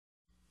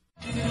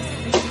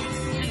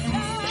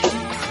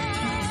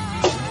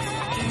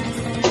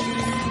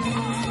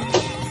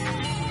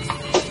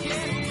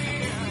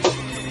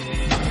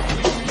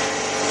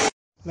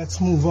Let's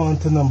move on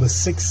to number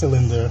 6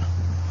 cylinder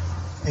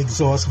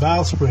exhaust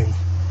valve spring.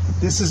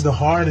 This is the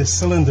hardest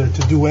cylinder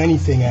to do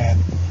anything at.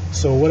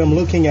 So what I'm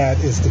looking at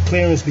is the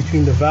clearance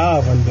between the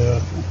valve and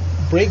the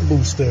brake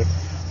booster.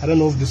 I don't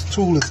know if this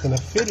tool is going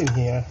to fit in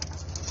here.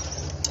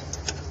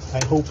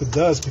 I hope it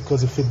does,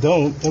 because if it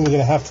don't, then we're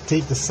going to have to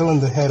take the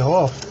cylinder head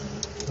off.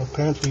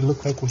 Apparently it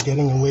looks like we're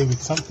getting away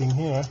with something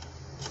here.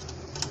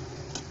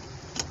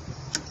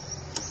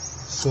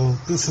 So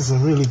this is a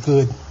really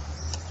good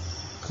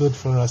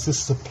for us.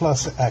 This is a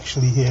plus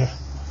actually here.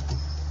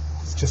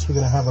 It's just we're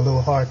going to have a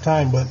little hard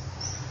time, but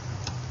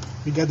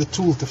we got the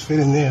tool to fit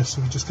in there,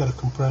 so we just got to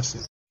compress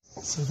it.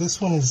 So this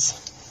one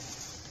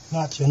is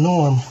not your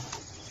norm.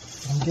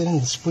 I'm getting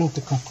the spring to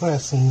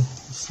compress, and you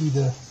see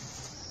the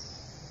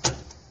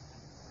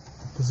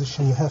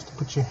position you have to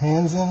put your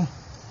hands in.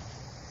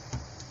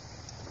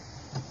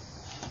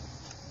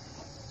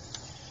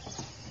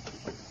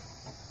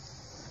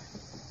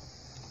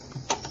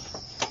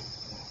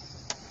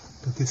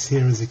 But this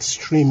here is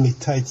extremely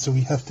tight, so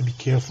we have to be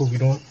careful we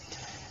don't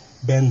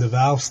bend the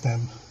valve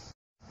stem.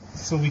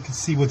 So we can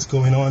see what's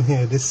going on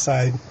here. This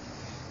side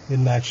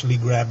didn't actually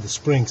grab the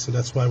spring, so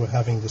that's why we're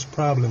having this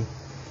problem.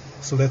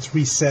 So let's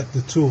reset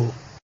the tool.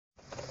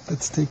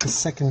 Let's take a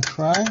second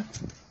try.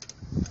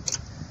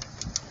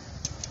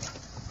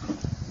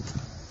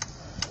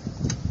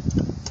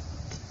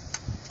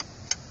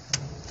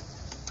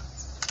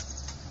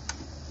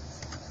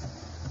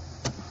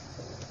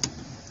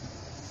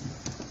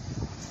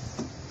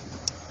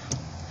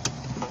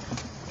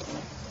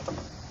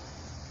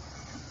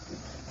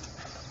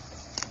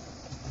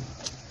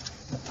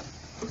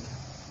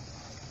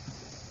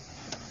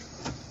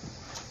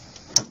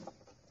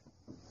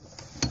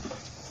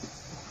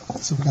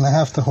 So we're going to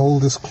have to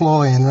hold this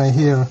claw in right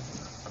here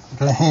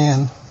with our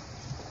hand.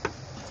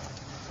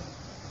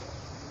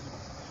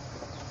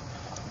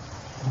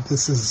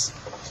 This is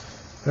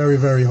very,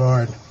 very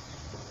hard.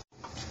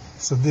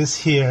 So this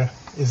here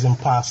is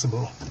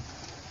impossible.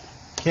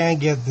 Can't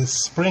get this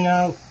spring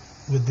out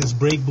with this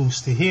brake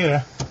booster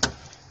here.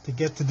 To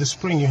get to the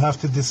spring, you have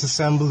to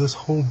disassemble this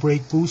whole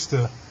brake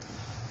booster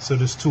so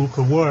this tool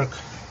could work.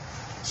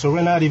 So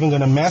we're not even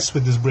going to mess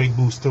with this brake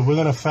booster. We're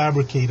going to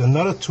fabricate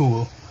another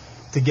tool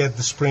to get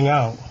the spring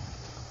out.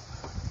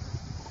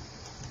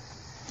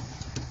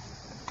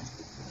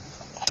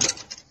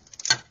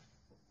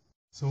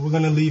 So we're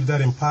going to leave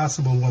that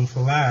impossible one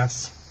for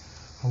last.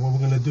 And what we're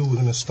going to do, we're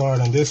going to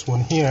start on this one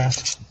here.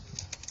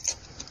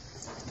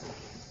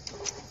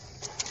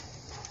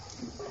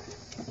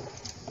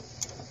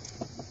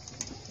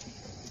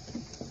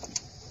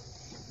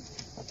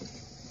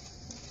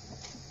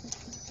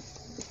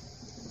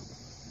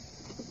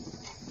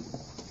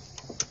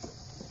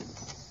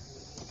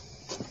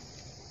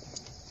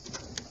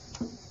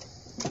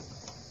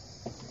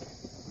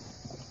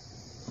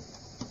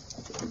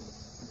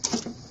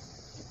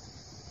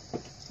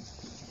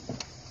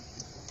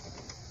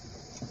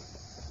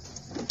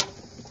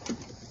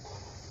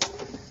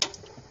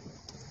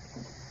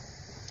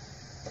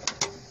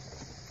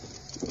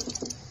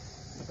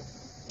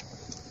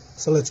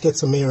 So let's get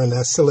some air in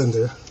that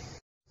cylinder.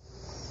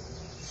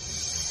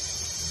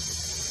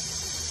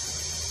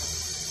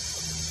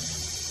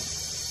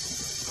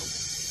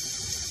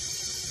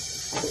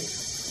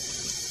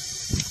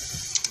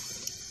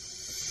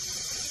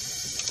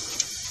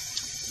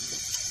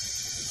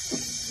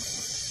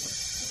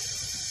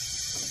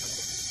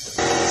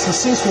 So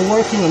since we're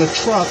working on a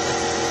truck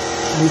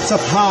and it's up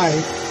high,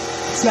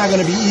 it's not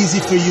going to be easy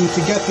for you to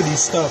get to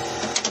these stuff.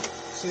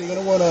 So you're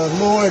going to want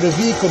to lower the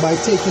vehicle by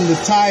taking the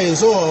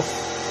tires off.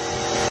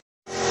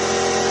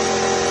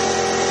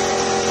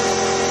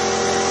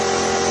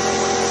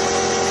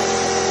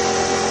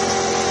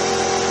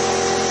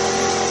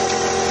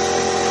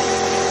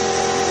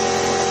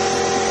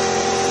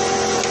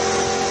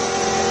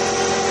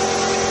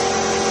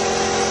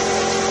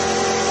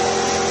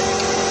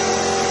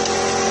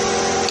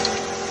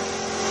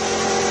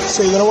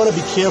 So you're going to want to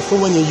be careful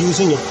when you're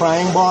using your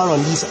prying bar on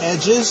these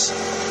edges.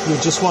 You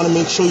just want to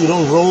make sure you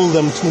don't roll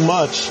them too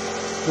much.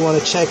 You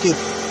want to check it,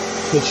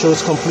 make sure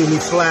it's completely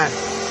flat.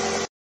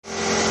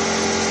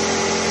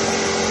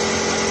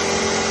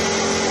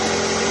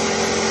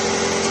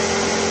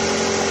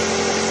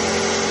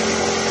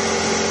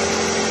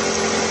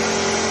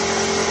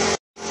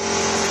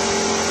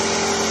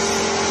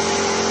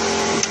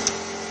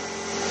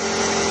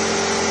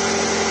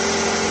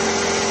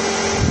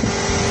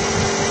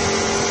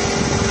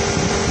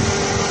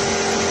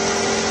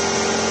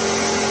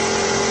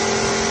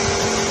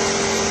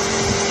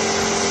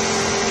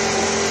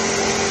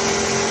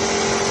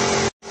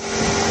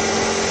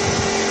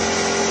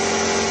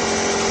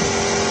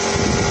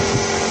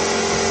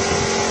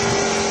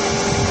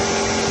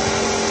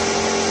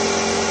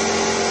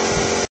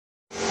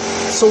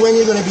 So when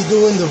you're going to be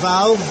doing the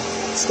valve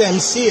stem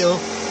seal,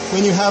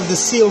 when you have the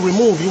seal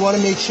removed, you want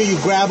to make sure you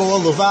grab all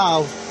the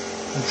valve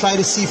and try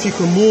to see if you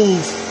can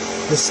move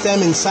the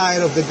stem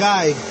inside of the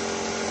guide.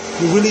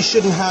 You really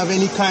shouldn't have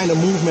any kind of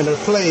movement or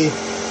play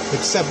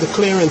except the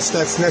clearance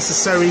that's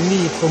necessary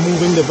need for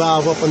moving the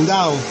valve up and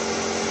down.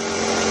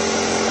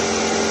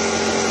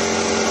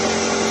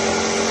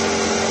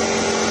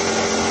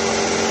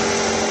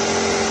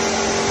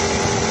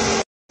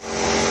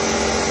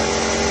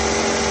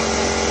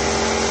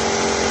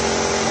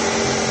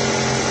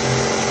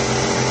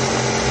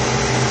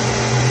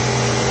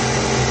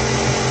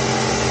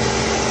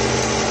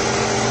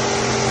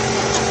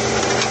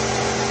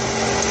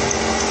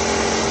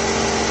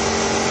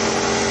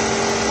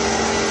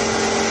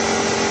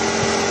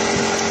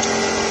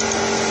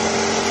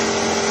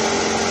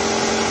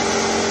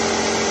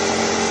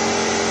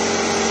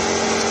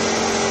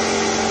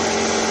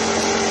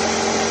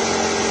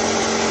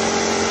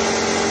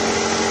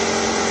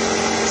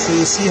 So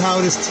you see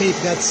how this tape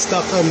got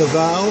stuck on the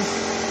valve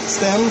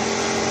stem?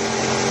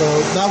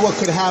 So that's what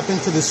could happen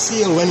to the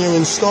seal when you're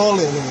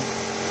installing it.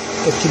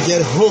 It could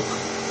get hooked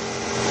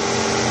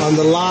on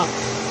the lock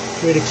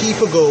where the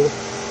keeper go,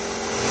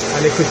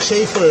 and it could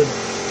chafer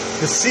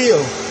the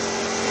seal.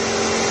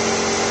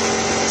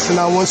 So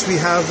now once we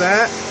have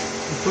that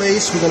in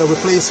place, we're going to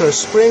replace our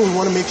spring. We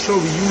want to make sure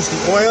we use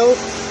the oil.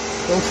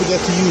 Don't forget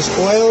to use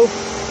oil.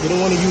 You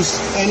don't want to use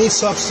any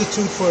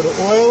substitute for the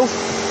oil.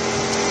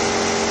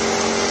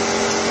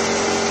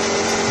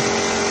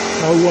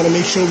 Now we want to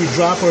make sure we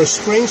drop our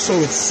spring so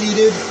it's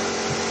seated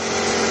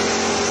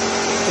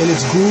in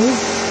its groove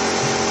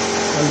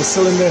on the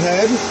cylinder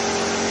head.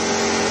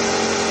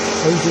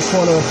 And we just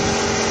want to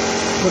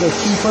put a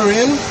keeper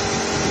in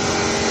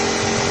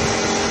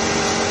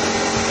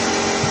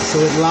so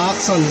it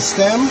locks on the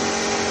stem.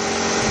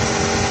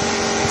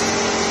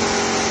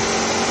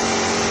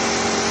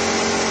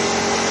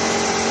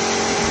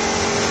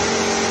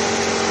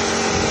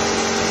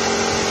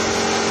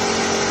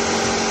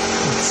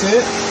 That's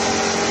it.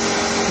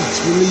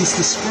 Let's release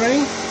the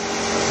spring.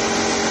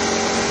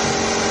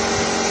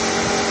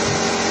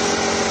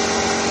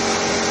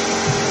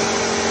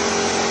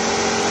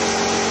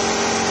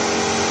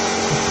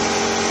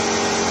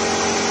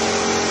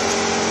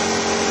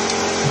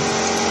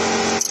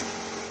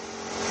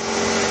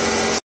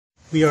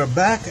 We are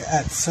back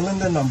at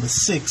cylinder number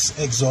 6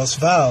 exhaust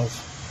valve.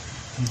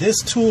 And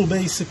this tool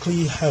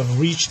basically have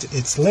reached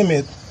its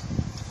limit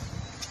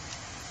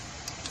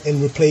in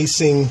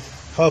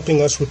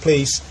helping us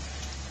replace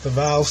the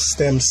valve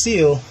stem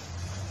seal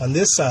on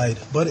this side,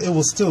 but it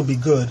will still be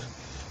good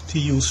to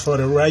use for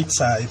the right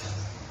side.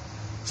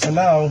 So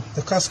now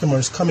the customer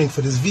is coming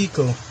for this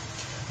vehicle,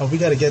 and we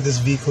got to get this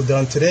vehicle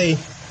done today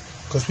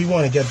because we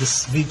want to get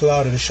this vehicle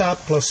out of the shop,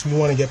 plus we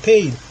want to get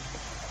paid.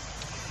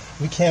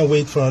 We can't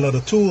wait for another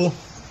tool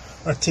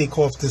or take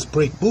off this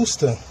brake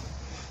booster,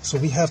 so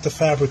we have to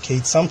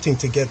fabricate something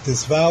to get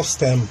this valve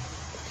stem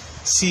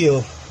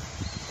seal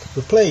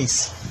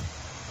replaced.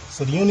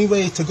 So the only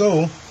way to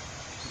go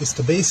is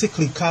to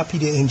basically copy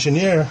the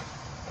engineer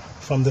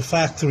from the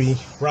factory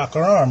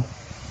rocker arm.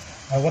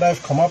 And what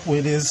I've come up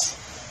with is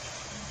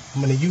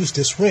I'm going to use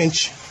this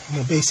wrench.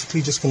 I'm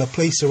basically just going to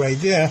place it right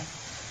there.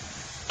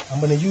 I'm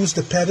going to use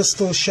the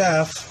pedestal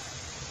shaft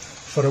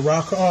for the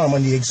rocker arm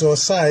on the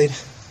exhaust side.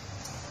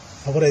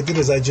 And what I did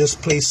is I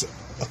just placed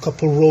a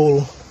couple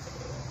roll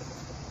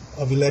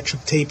of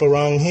electric tape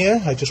around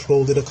here. I just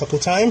rolled it a couple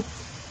times.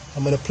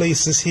 I'm going to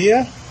place this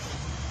here.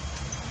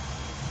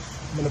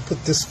 I'm going to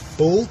put this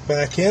bolt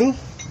back in.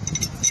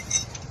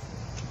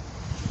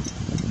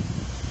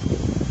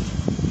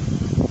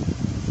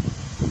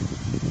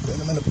 Then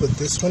I'm going to put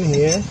this one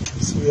here.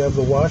 So we have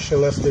the washer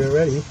left there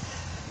already.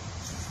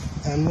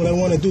 And what I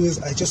want to do is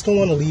I just don't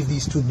want to leave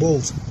these two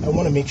bolts. I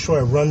want to make sure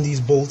I run these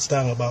bolts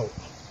down about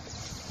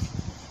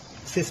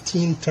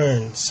 15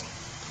 turns.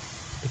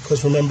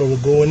 Because remember,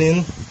 we're going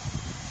in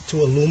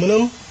to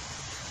aluminum,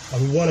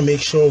 and we want to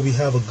make sure we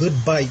have a good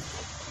bite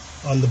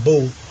on the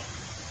bolt,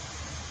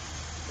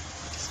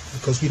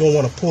 because we don't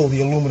want to pull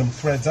the aluminum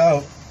threads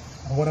out.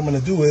 And what I'm going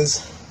to do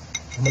is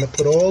I'm going to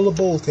put all the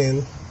bolt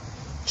in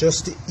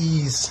just to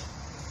ease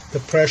the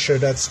pressure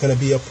that's going to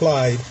be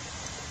applied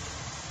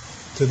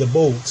to the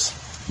bolts.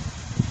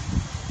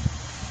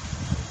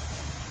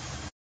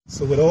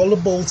 So with all the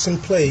bolts in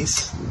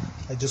place,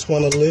 I just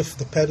want to lift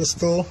the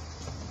pedestal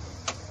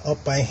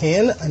up by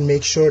hand and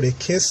make sure they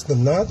kiss the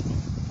nut,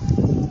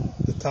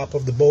 the top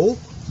of the bolt.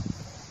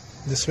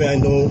 This way I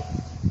know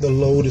the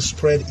load is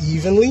spread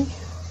evenly.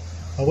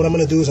 And what I'm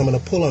going to do is I'm going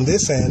to pull on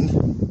this end,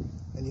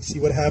 and you see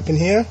what happened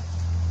here?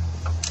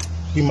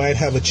 We might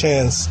have a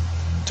chance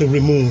to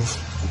remove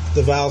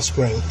the valve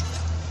spring.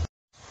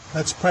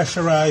 Let's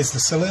pressurize the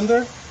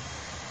cylinder.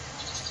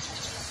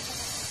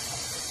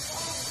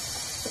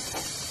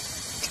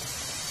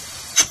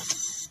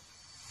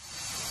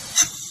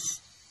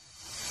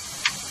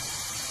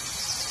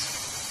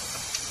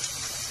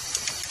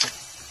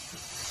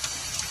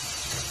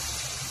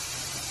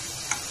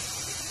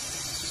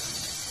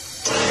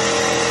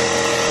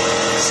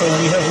 So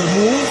we have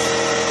removed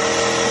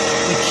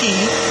the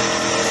key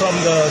from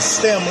the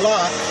stem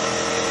lock,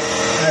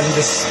 and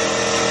this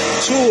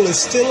tool is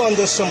still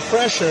under some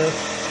pressure,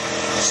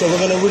 so we're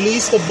going to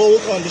release the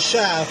bolt on the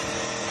shaft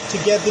to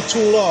get the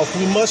tool off,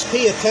 we must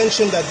pay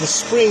attention that the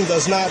spring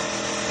does not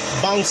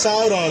bounce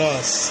out on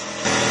us.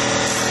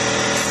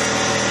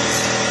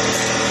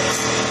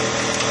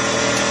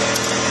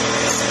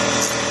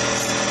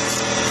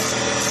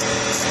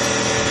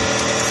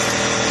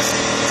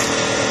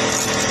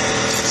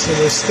 So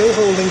we're still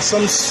holding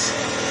some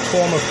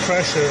form of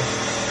pressure.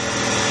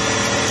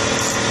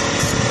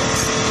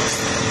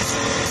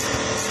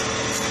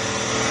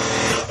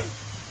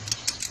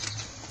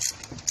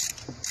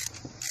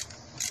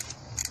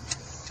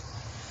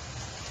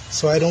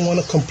 So I don't want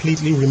to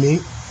completely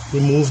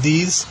remove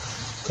these,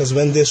 because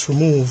when this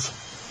remove,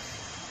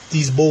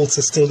 these bolts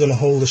are still going to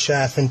hold the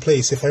shaft in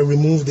place. If I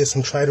remove this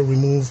and try to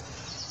remove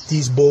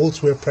these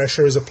bolts where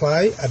pressure is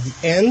applied, at the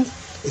end,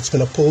 it's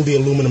going to pull the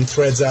aluminum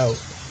threads out.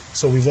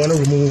 So we want to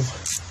remove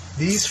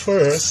these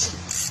first.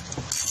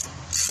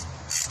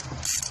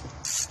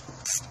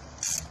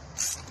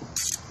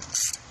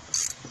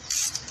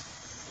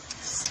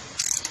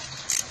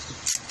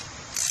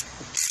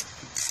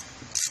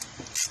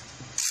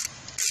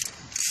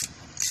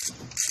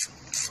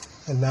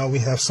 And now we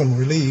have some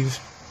relief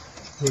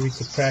where we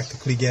could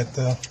practically get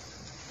the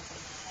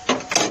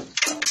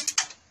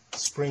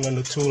spring on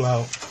the tool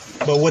out.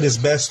 But what is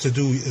best to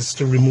do is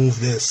to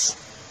remove this.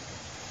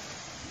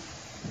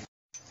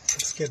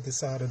 Let's get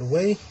this out of the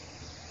way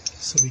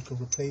so we can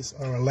replace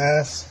our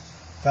last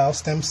valve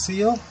stem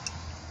seal.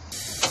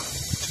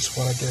 Just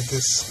want to get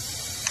this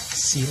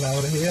seal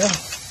out of here.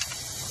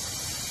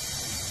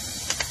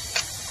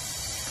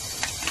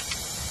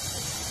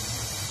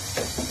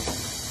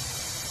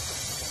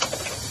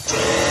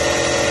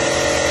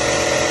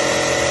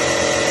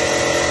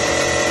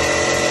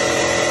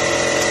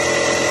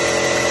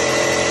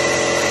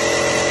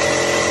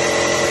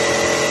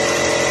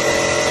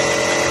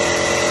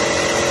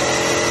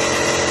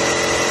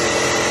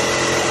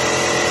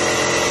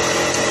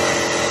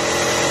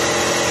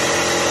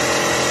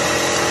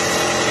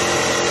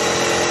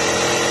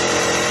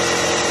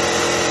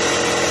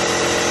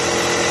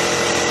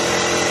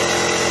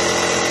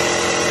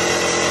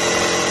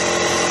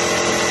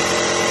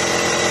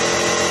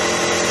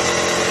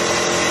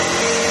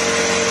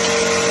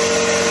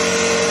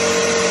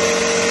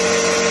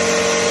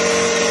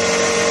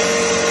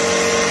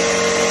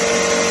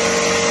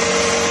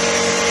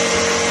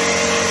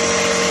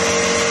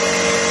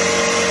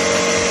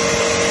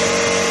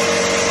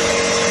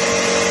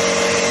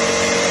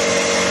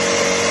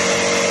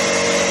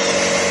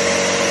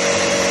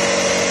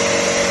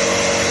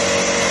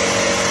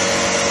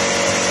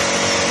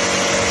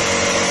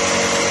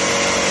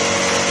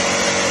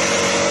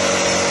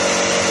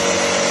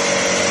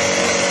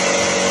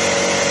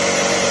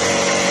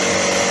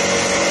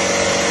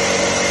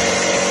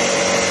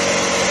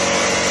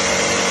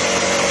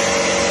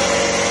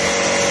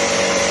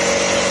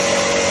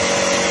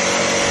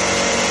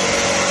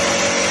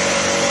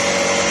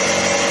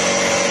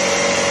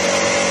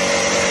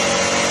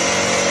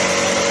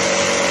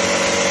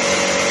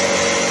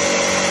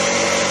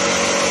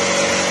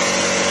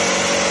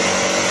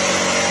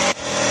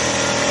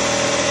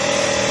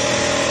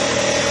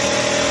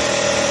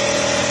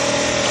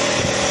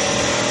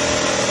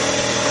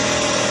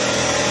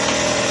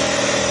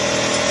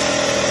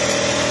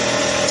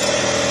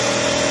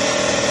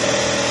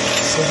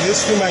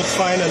 This we might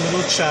find a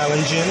little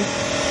challenging,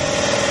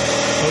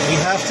 but we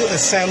have to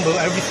assemble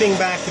everything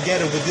back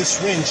together with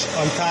this wrench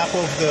on top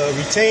of the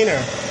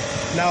retainer.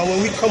 Now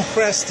when we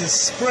compress this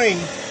spring,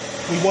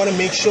 we want to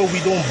make sure we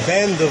don't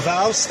bend the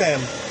valve stem.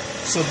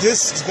 So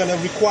this is going to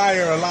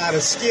require a lot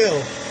of skill.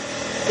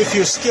 If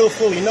you're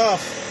skillful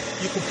enough,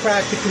 you could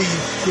practically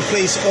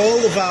replace all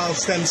the valve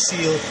stem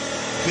seal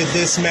with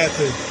this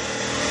method.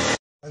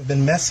 I've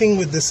been messing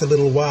with this a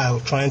little while,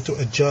 trying to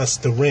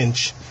adjust the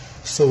wrench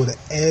so the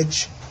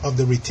edge of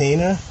the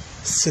retainer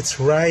sits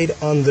right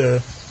under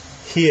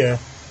here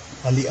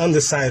on the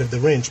underside of the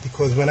wrench,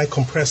 because when I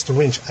compress the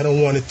wrench, I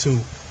don't want it to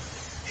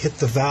hit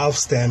the valve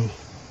stem.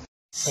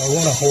 So I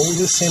want to hold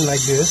this in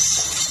like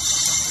this.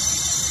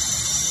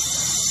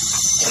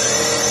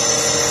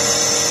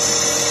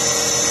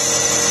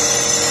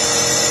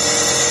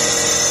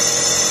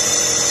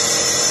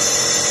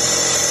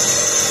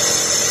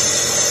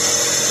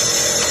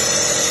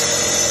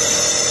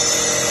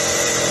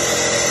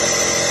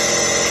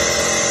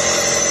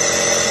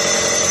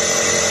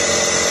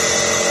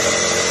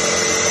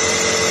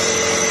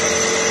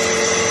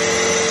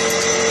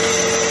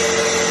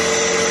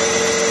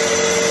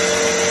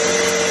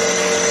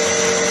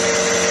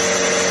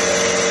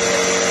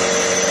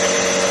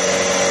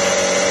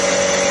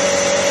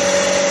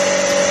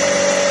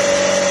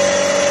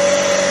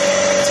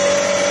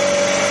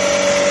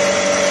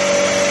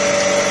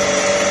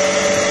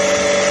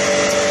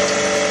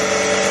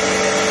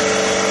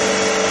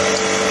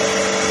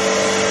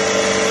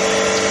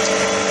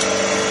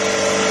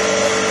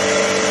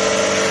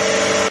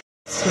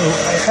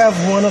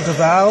 Have one of the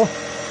valve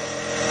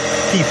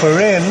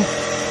keeper in,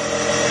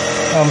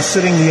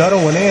 sitting the other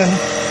one in,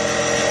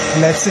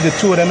 and let's see the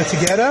two of them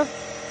together.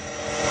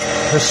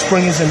 The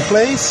spring is in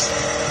place.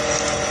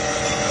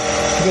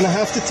 You're going to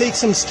have to take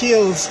some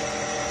skills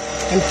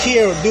and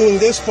care doing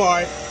this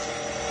part.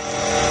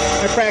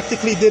 I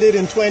practically did it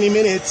in 20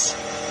 minutes.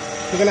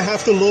 You're going to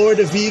have to lower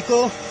the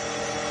vehicle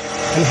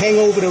and hang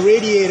over the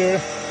radiator.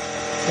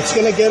 It's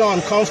going to get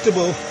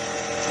uncomfortable,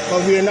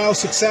 but we are now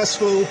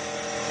successful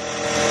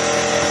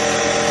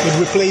with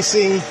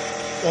replacing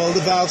all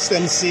the valve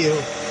stem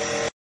seal.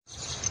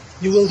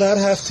 You will not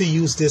have to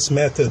use this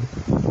method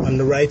on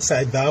the right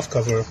side valve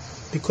cover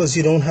because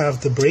you don't have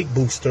the brake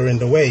booster in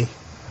the way.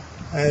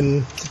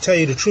 And to tell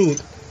you the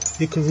truth,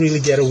 you could really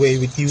get away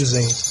with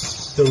using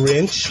the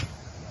wrench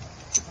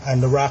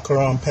and the rocker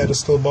arm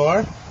pedestal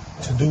bar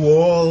to do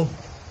all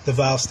the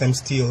valve stem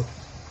steel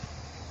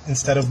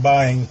instead of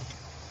buying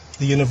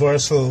the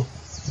universal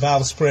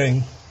valve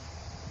spring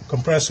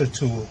compressor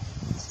tool.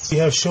 We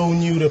have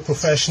shown you the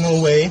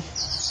professional way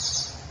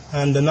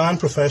and the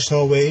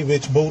non-professional way,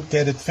 which both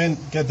get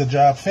the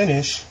job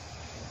finished.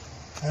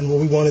 And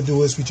what we want to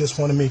do is we just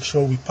want to make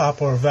sure we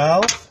pop our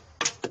valve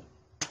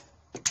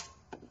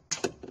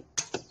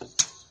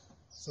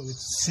so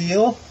it's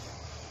sealed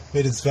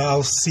with its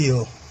valve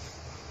seal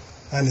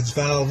and its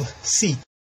valve seat.